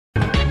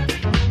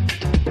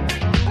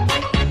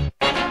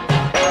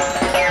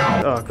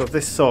God,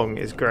 this song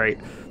is great.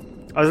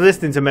 I was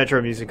listening to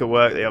Metroid music at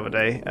work the other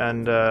day,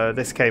 and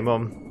this came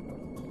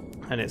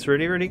on, and it's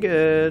really, really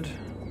good.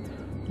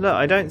 Look,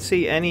 I don't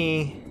see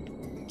any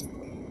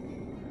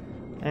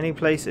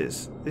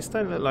places. This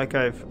don't look like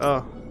I've...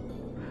 Oh,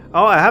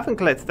 I haven't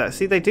collected that.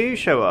 See, they do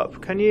show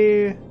up. Can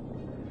you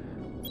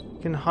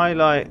can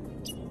highlight...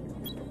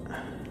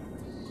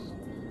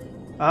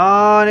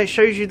 Oh, and it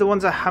shows you the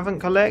ones I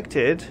haven't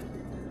collected.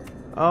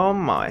 Oh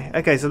my.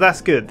 Okay, so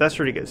that's good. That's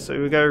really good.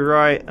 So we go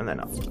right and then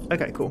up.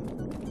 Okay, cool.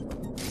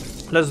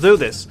 Let's do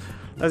this.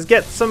 Let's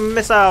get some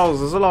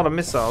missiles. There's a lot of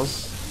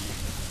missiles.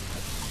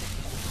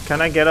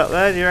 Can I get up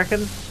there, do you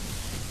reckon?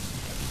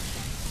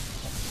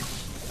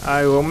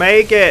 I will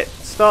make it.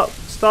 Stop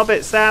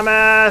it,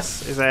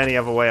 Samus. Is there any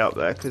other way up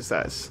there? Because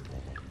that's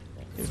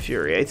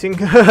infuriating.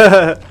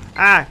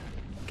 Ah,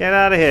 get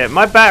out of here.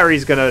 My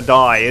battery's going to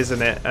die,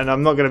 isn't it? And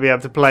I'm not going to be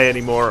able to play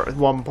anymore at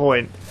one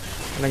point.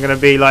 And I'm going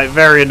to be like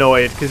very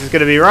annoyed because it's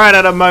going to be right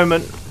at a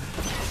moment.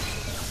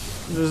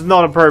 This is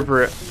not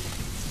appropriate.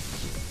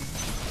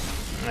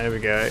 There we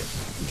go.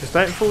 Just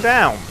don't fall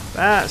down.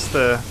 That's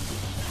the...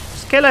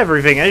 Just kill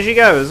everything as you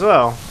go as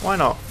well. Why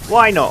not?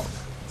 Why not?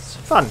 It's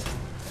fun.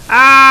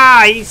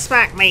 Ah! He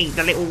smacked me,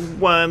 the little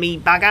wormy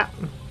bugger.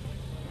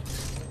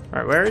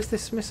 Right, where is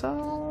this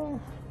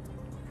missile?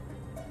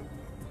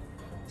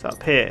 It's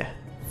up here.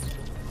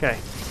 Okay.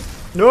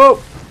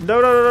 Nope!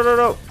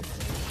 No.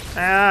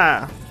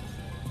 Ah!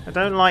 I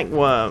don't like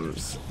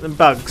worms. And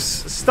bugs.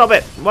 Stop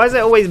it! Why is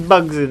there always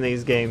bugs in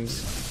these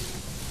games?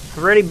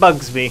 It really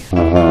bugs me.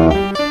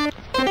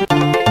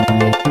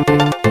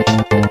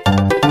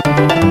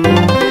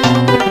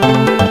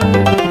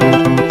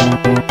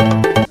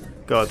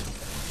 God.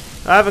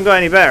 I haven't got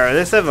any better at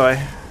this, have I?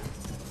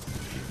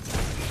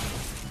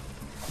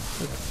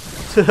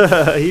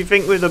 You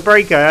think with the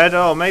break I had,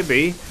 oh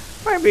maybe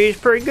he's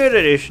pretty good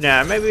at this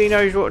now. Maybe he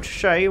knows what to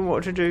say and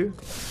what to do.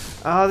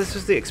 Ah, this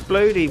was the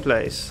explodey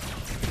place.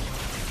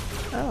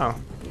 Oh.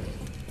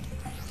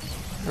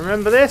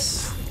 Remember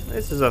this?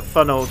 This is a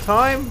fun old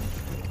time.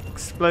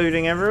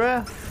 Exploding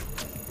everywhere.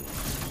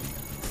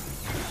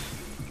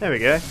 There we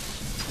go. I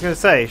was going to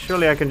say,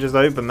 surely I can just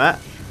open that.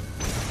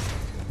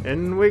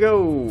 In we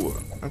go.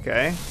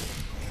 Okay.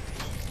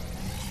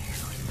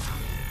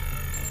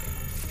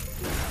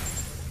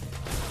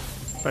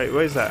 Wait,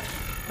 where's that?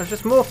 That's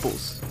just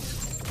morphles.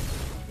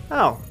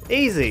 Oh,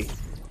 easy.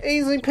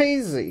 Easy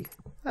peasy.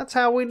 That's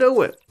how we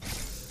do it.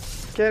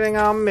 Getting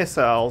our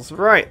missiles.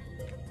 Right.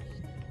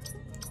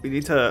 We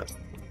need to...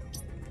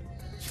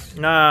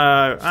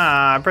 No.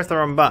 Ah, I pressed the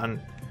wrong button.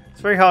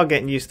 It's very hard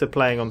getting used to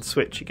playing on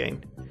Switch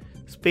again.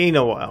 It's been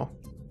a while.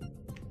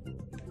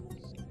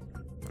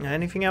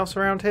 Anything else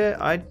around here?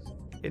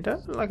 It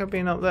doesn't look like I've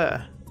been up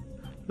there.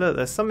 Look,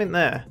 there's something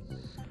there.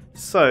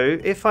 So,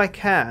 if I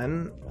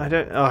can...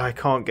 I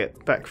can't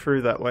get back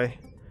through that way.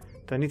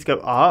 Do I need to go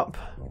up?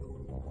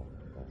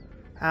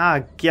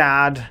 Ah,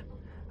 God.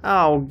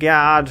 Oh,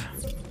 God.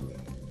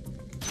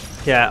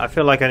 Yeah, I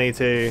feel like I need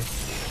to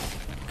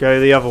go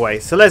the other way.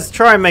 So let's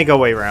try and make our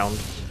way around.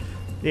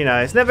 You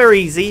know, it's never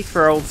easy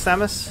for old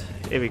Samus.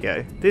 Here we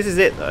go. This is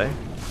it, though.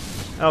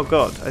 Oh,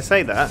 God. I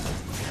say that.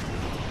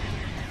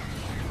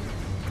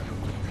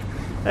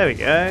 There we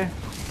go.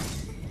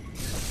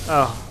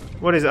 Oh,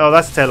 what is it? Oh,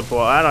 that's a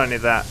teleport. I don't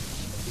need that.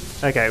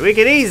 Okay, we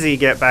can easily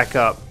get back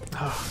up.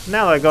 Oh,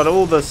 now that I got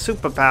all the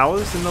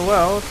superpowers in the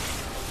world,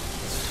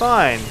 it's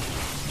fine.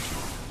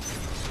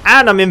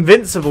 And I'm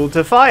invincible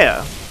to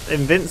fire.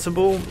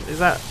 Invincible, is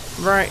that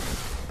right?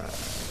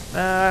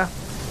 I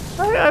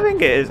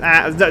think it is.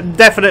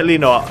 Definitely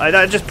not.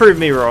 That just proved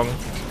me wrong.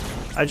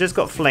 I just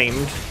got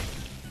flamed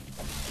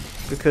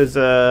because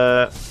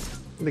the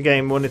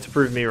game wanted to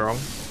prove me wrong.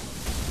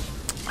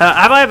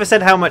 Have I ever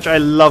said how much I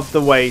love the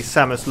way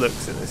Samus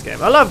looks in this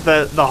game? I love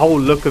the whole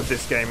look of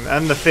this game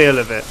and the feel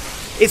of it.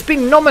 It's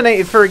been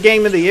nominated for a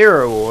Game of the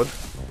Year award.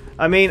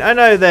 I mean, I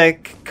know they're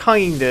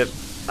kind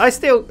of... I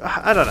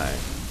don't know.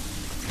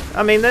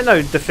 I mean, they're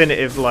no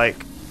definitive,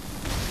 like,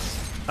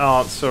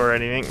 answer or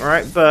anything,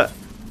 right? But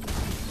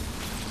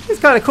it's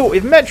kind of cool.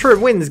 If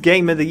Metroid wins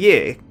Game of the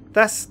Year,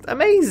 that's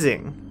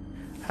amazing.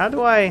 How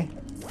do I...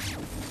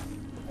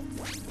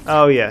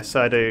 Oh, yes,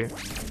 I do.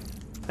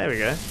 There we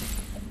go.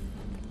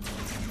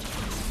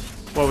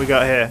 What we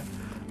got here?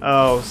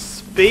 Oh,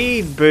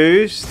 speed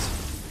boost.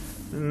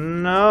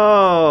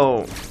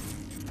 No.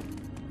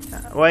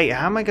 Wait,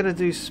 how am I going to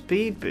do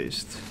speed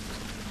boost?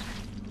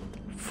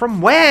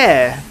 From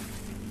where?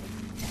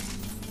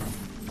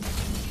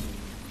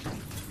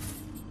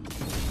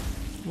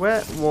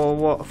 Where? Well,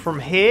 what? From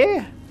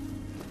here?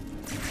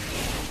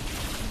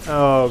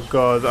 Oh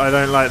god, I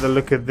don't like the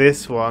look of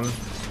this one.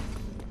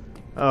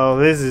 Oh,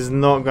 this is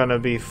not going to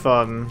be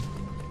fun.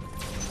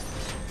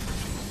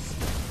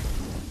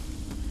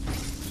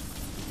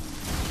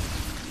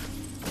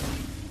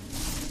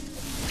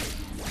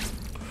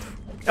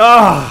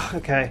 Oh,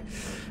 okay.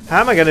 How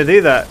am I going to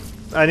do that?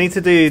 I need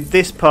to do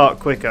this part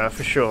quicker,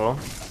 for sure.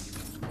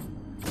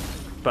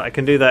 But I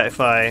can do that if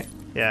I...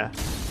 Yeah.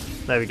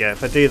 There we go.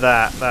 If I do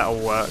that, that'll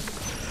work.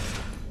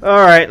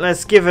 Alright,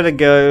 let's give it a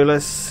go.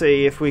 Let's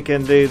see if we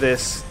can do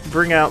this.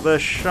 Bring out the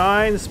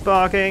shine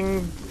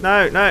sparking.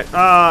 No, no.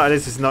 Ah,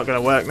 this is not going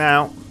to work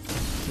now.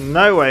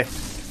 No way.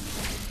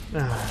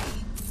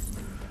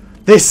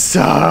 This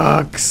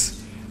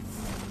sucks.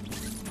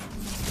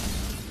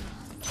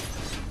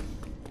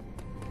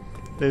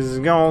 This is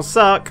gonna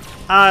suck.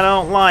 I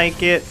don't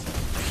like it.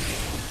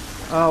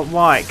 Oh,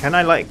 why? Can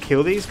I, like,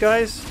 kill these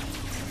guys?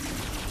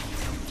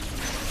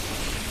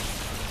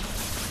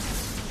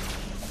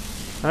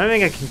 I don't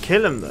think I can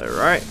kill them though,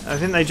 right? I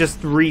think they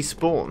just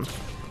respawn.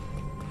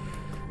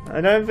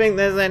 I don't think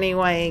there's any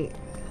way.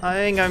 I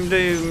think I'm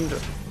doomed.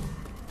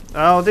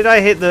 Oh, did I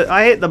hit the...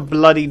 I hit the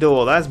bloody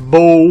door. That's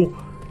bull.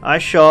 I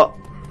shot.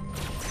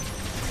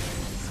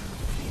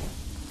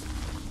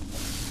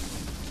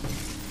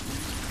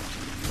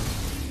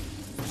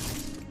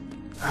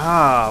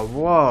 Ah,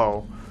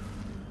 whoa.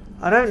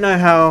 I don't know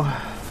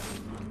how...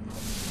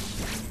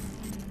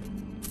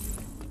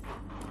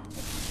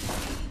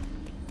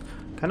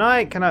 Can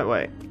I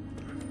wait?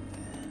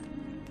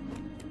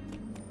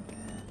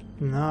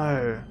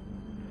 No.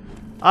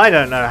 I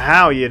don't know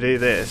how you do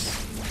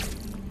this.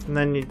 And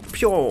then you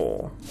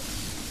pure.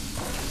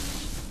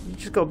 You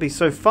just gotta be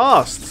so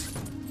fast.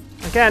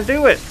 I can't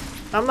do it.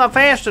 I'm not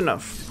fast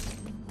enough.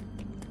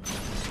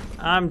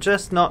 I'm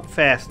just not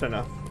fast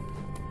enough.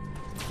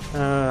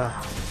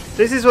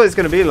 This is what it's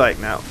gonna be like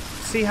now.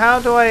 See, how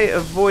do I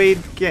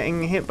avoid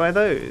getting hit by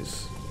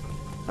those?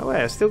 Oh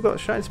wait, I still got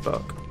Shine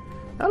Spark.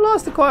 That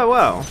lasted quite a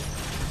while.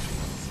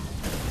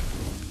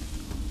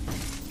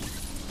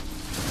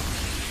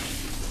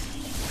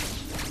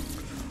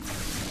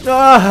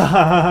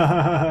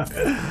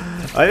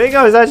 I think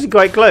I was actually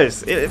quite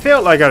close. It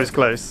felt like I was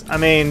close. I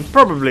mean,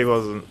 probably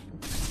wasn't.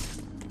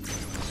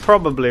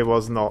 Probably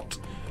was not.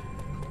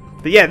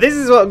 But yeah, this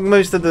is what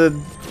most of the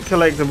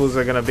collectibles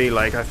are going to be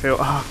like, I feel.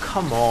 Oh,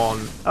 come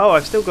on. Oh,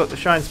 I've still got the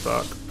Shine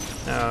Spark.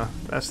 Oh,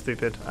 that's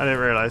stupid. I didn't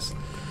realise.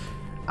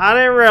 I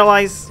didn't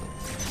realise.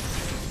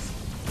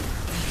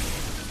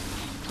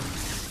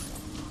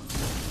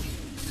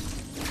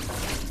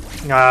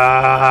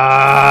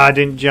 Ah, I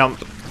didn't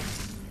jump.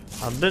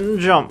 I didn't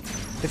jump.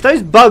 If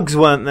those bugs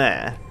weren't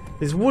there,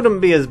 this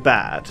wouldn't be as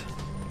bad.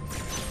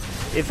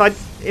 If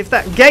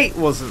that gate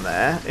wasn't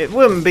there, it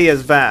wouldn't be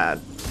as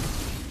bad.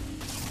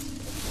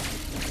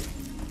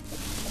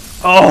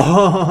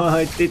 Oh,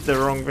 I did the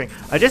wrong thing.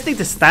 I just need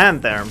to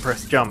stand there and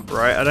press jump,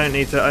 right? I don't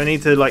need to. I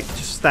need to like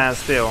just stand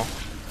still,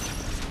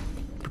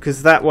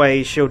 because that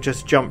way she'll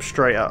just jump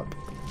straight up.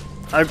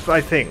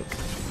 I think.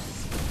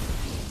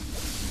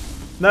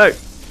 No.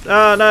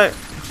 Oh no.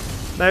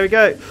 There we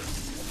go.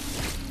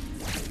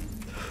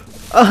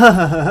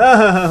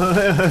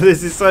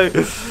 This is so.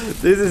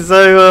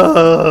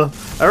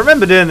 I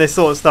remember doing this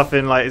sort of stuff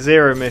in like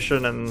Zero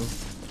Mission and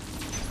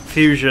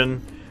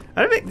Fusion.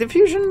 I don't think the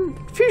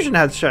Fusion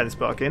had Shine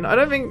Spark in. I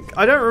don't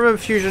remember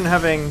Fusion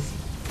having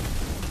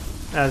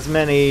as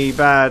many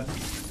bad.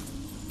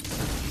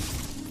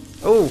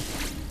 Oh.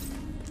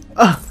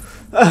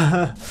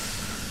 I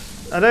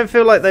don't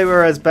feel like they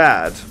were as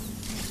bad.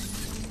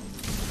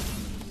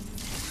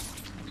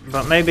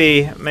 But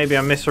maybe I'm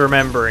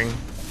misremembering.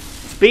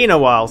 It's been a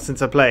while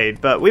since I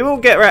played, but we will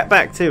get right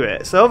back to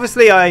it. So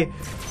obviously I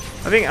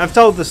think I've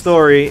told the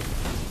story.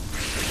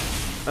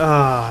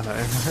 Oh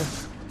no.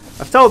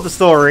 I've told the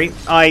story.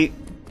 I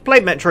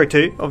played Metroid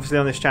 2, obviously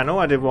on this channel.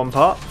 I did one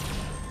part.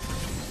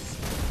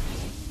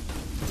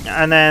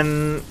 And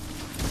then...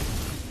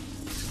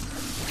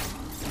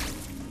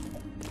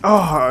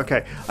 Oh,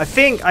 okay. I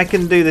think I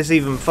can do this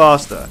even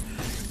faster.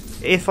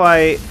 If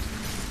I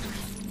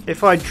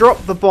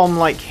drop the bomb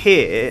like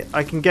here,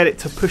 I can get it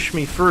to push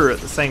me through at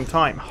the same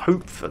time,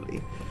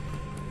 hopefully.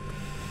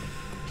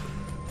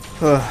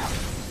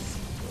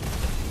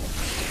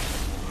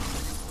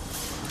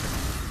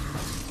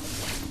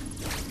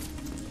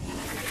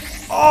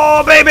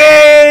 Oh,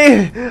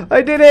 baby!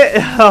 I did it!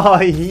 Oh,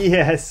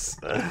 yes.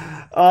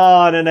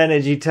 Oh, and an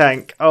energy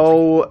tank.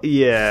 Oh,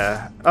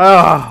 yeah.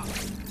 Oh,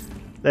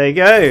 there you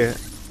go.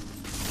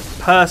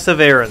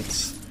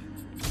 Perseverance.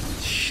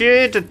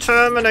 Sheer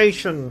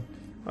determination.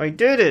 I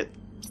did it.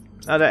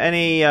 Are there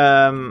any,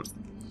 no.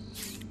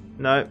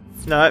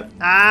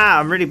 Ah,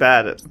 I'm really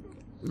bad at...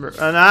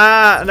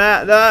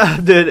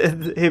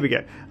 Dude, here we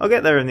go. I'll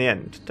get there in the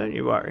end. Don't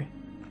you worry.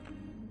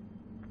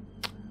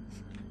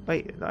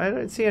 Wait, I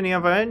don't see any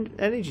other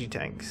energy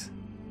tanks.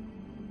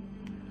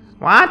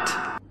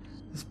 What?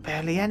 There's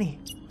barely any.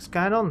 What's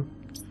going on?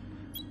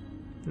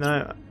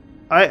 No.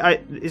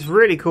 It's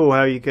really cool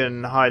how you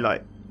can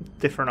highlight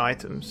different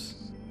items.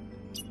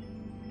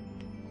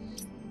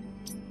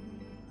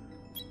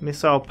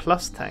 Missile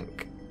plus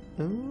tank.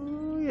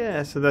 Oh,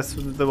 yeah, so that's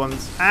the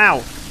ones...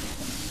 Ow!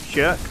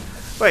 Jerk.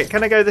 Wait,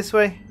 can I go this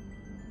way?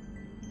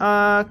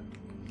 Yeah,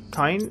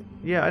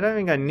 I don't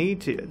think I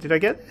need to. Did I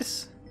get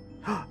this?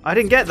 I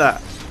didn't get that.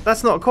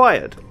 That's not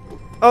acquired.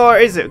 Or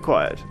is it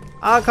acquired?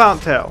 I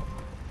can't tell.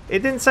 It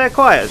didn't say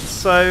acquired,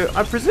 so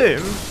I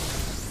presume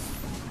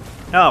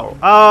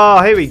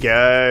Oh, here we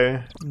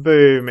go.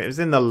 Boom. It was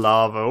in the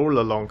lava all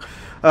along.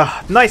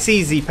 Nice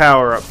easy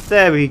power up.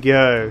 There we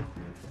go.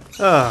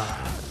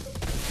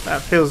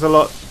 That feels a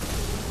lot.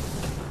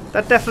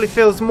 That definitely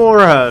feels more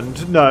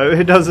earned. No,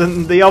 it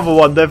doesn't. The other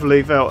one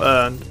definitely felt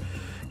earned.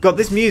 God,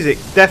 this music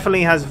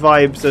definitely has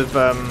vibes of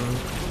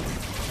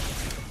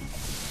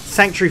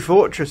Sanctuary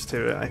Fortress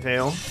to it, I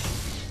feel.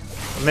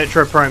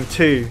 Metro Prime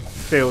 2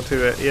 feel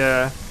to it,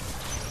 yeah.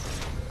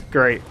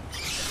 Great.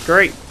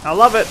 Great. I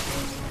love it.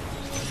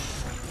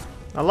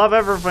 I love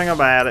everything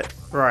about it.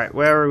 Right,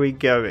 where are we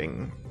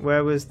going?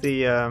 Where was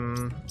the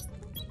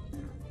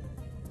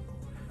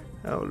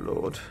Oh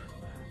lord.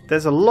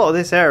 There's a lot of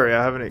this area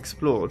I haven't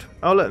explored.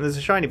 Oh look, there's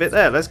a shiny bit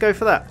there. Let's go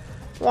for that.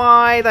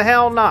 Why the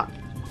hell not?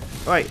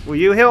 Wait, will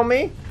you heal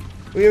me?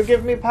 Will you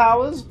give me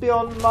powers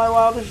beyond my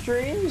wildest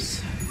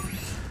dreams?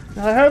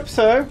 I hope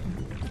so.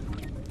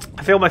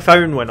 I feel my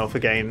phone went off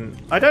again.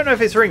 I don't know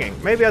if it's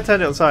ringing. Maybe I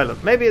turned it on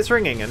silent. Maybe it's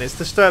ringing and it's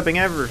disturbing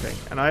everything.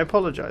 And I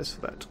apologise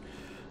for that.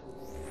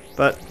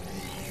 But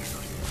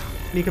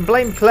you can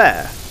blame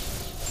Claire.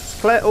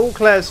 It's all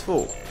Claire's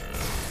fault.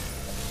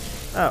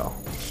 Oh,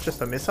 it's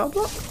just a missile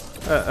block?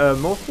 A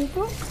morphle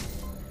block?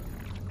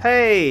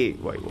 Hey!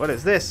 Wait, what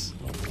is this?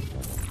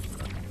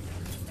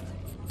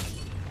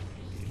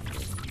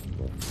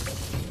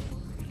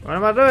 What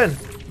am I doing?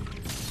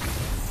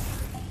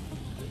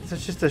 Is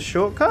this just a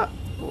shortcut?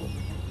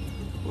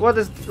 What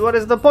is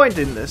the point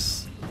in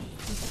this?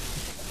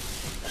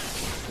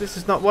 This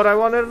is not what I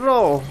wanted at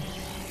all.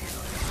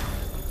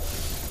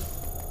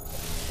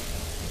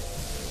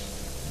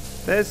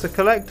 There's the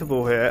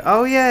collectible here.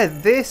 Oh yeah,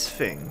 this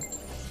thing.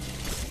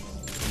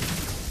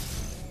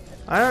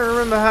 I don't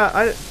remember how.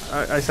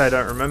 I say I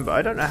don't remember.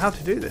 I don't know how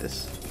to do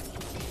this.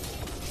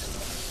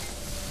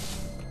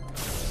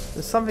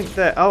 There's something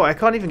there. Oh, I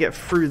can't even get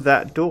through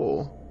that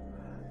door.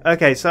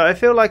 Okay, so I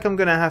feel like I'm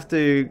gonna have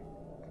to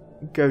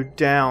go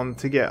down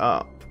to get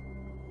up.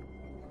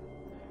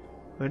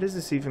 Where does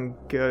this even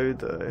go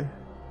though?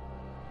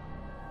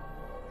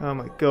 Oh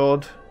my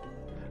god.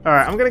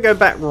 Alright, I'm gonna go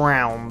back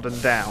round and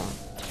down.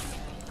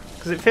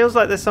 Because it feels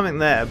like there's something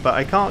there, but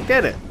I can't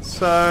get it.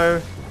 So,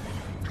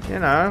 you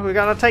know, we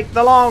gotta take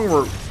the long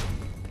route.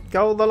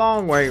 Go the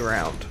long way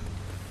round.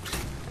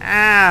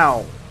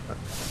 Ow!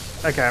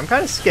 Okay, I'm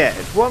kind of scared.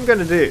 What I'm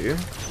gonna do...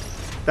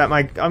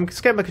 I'm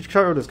scared my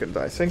controller's gonna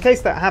die. So in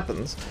case that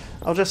happens,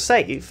 I'll just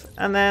save,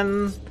 and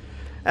then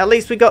at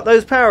least we got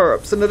those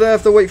power-ups, and I don't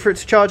have to wait for it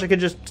to charge. I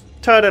can just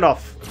turn it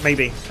off.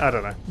 Maybe. I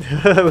don't know.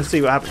 We'll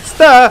see what happens.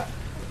 Stir!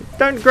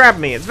 Don't grab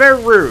me. It's very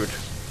rude.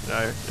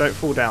 No, don't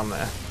fall down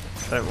there.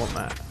 Don't want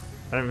that.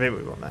 I don't think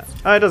we want that.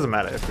 Oh, it doesn't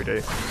matter if we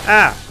do.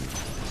 Ah!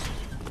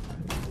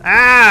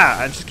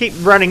 Ah! I just keep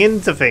running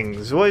into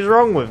things. What is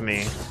wrong with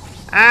me?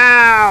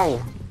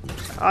 Ow!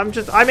 I'm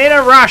in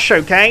a rush,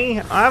 okay?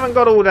 I haven't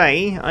got all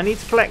day. I need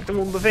to collect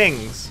all the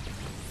things.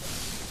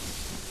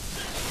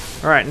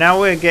 Alright, now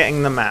we're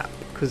getting the map.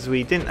 Because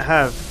we didn't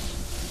have...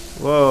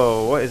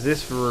 Whoa, what is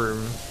this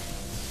room?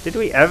 Did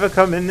we ever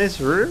come in this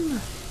room?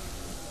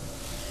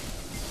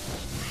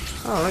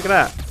 Oh, look at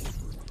that.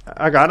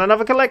 I got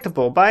another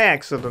collectible by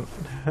accident.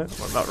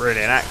 Well, not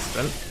really an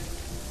accident.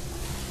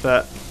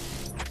 But...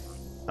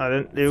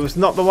 it was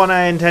not the one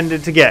I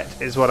intended to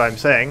get, is what I'm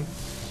saying.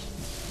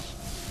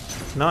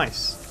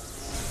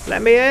 Nice.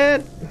 Let me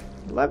in!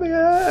 Let me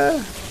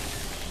in!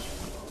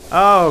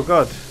 Oh,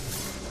 God.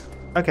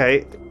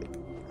 Okay.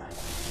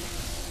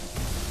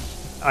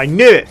 I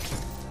knew it!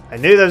 I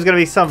knew there was going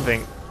to be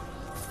something.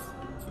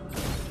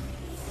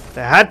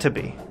 There had to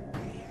be.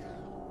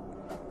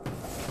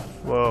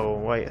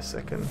 Whoa, wait a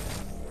second.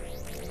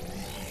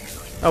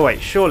 Oh, wait,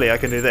 surely I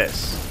can do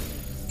this.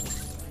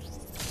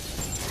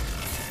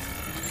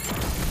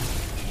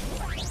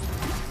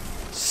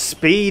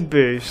 Speed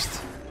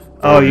boost.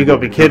 Oh, you gotta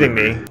be kidding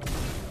me.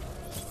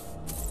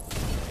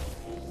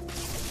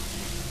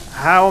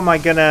 How am I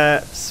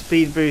gonna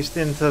speed boost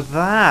into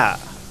that?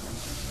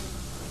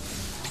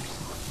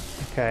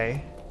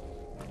 Okay.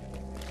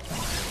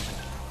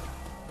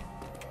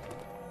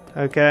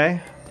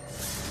 Okay.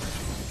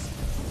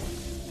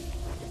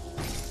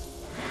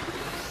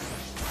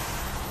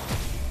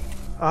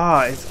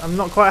 Ah, I'm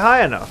not quite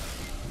high enough.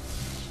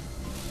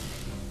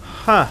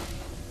 Huh.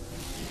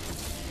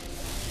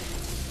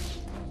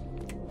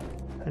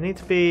 I need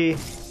to be...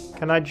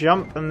 Can I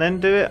jump and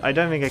then do it? I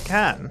don't think I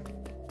can.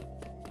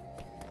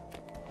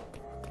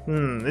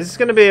 This is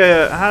going to be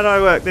a... How do I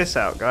work this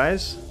out,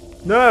 guys?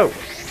 No!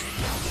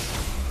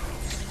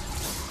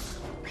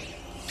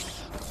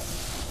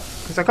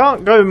 Because I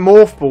can't go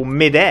morph ball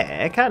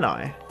mid-air, can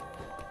I?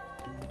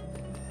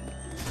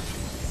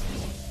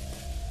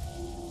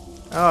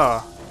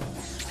 Oh.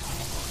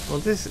 Well,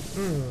 this...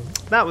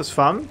 that was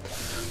fun.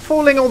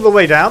 Falling all the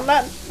way down,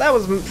 that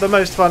was the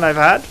most fun I've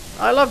had.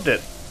 I loved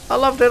it. I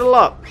loved it a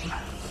lot.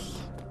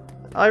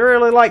 I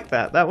really liked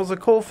that. That was a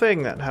cool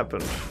thing that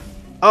happened.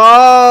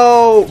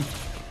 Oh!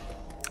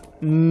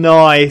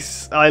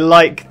 Nice. I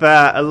like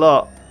that a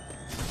lot.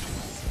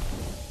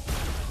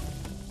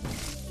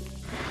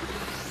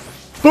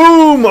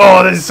 Boom!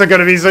 Oh, this is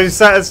gonna be so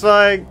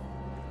satisfying.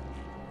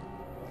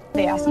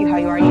 They ask you how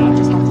you are, you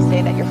just have to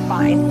say that you're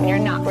fine when you're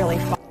not really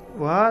fine.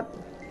 What?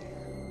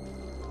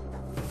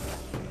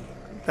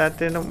 That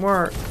didn't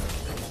work.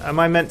 Am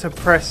I meant to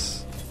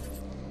press...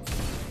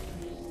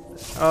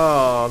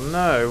 Oh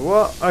no,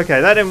 what?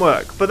 Okay, that didn't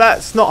work. But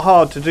that's not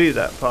hard to do,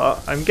 that part.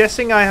 I'm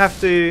guessing I have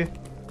to...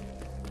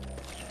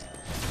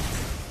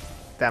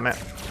 Damn it.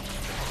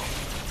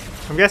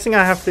 I'm guessing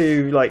I have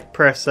to, like,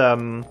 press, I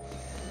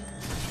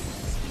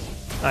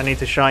need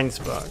to shine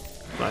spark.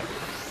 Like,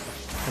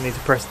 I need to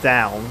press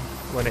down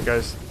when it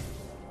goes...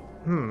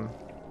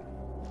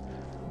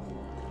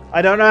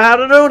 I don't know how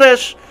to do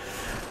this!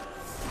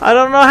 I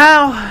don't know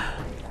how!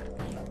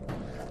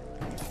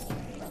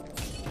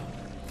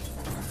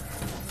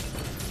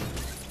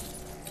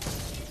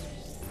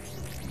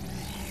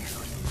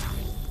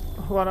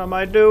 What am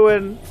I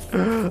doing?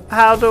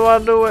 How do I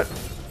do it?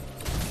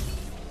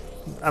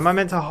 Am I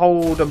meant to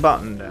hold a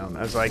button down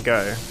as I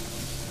go?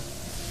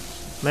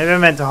 Maybe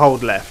I'm meant to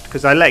hold left,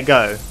 because I let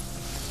go.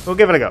 We'll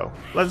give it a go.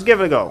 Let's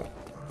give it a go.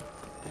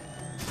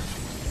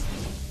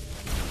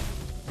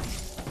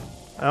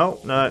 Oh,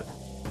 no.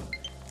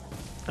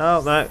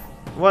 Oh, no.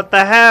 What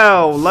the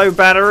hell? Low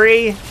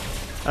battery?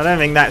 I don't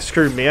think that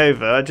screwed me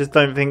over. I just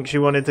don't think she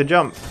wanted to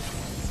jump.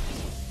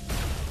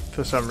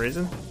 For some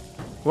reason.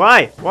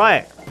 Why?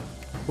 Why?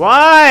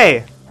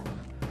 Why?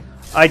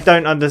 I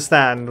don't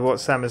understand what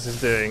Samus is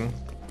doing.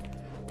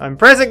 I'm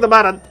pressing the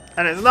button,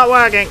 and it's not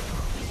working.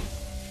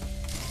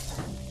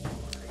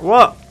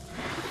 What?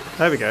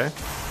 There we go.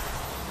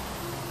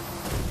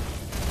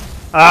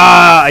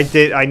 Ah,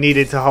 I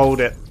needed to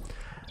hold it.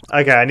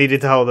 Okay, I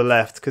needed to hold the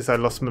left because I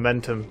lost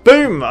momentum.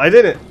 Boom! I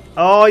did it!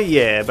 Oh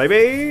yeah,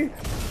 baby!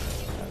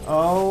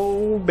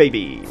 Oh,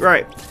 baby.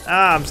 Right.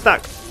 Ah, I'm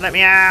stuck. Let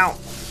me out!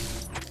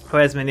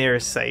 Where's my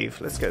nearest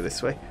save? Let's go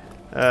this way.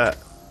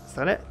 Is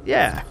that it?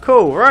 Yeah,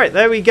 cool. Right,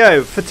 there we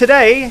go. For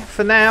today,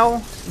 for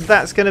now,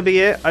 that's going to be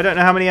it. I don't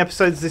know how many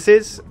episodes this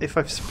is. If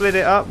I've split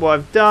it up, what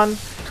I've done.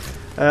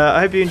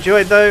 I hope you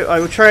enjoyed, though. I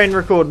will try and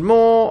record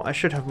more. I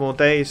should have more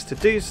days to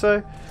do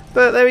so.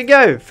 But there we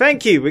go.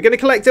 Thank you. We're going to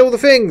collect all the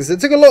things. It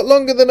took a lot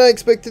longer than I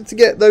expected to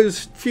get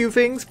those few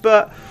things,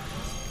 but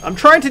I'm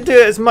trying to do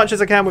it as much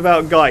as I can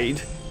without a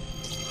guide.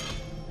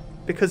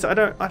 Because I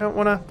don't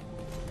want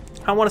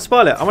to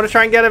spoil it. I want to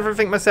try and get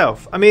everything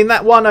myself. I mean,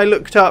 that one I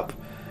looked up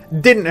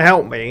didn't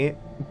help me,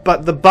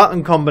 but the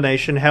button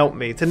combination helped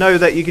me. To know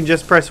that you can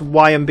just press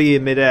Y and B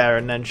in midair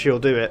and then she'll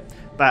do it.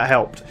 That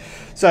helped.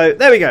 So,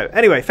 there we go.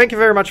 Anyway, thank you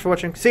very much for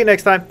watching. See you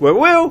next time, where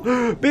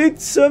we'll beat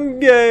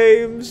some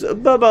games.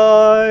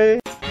 Bye-bye.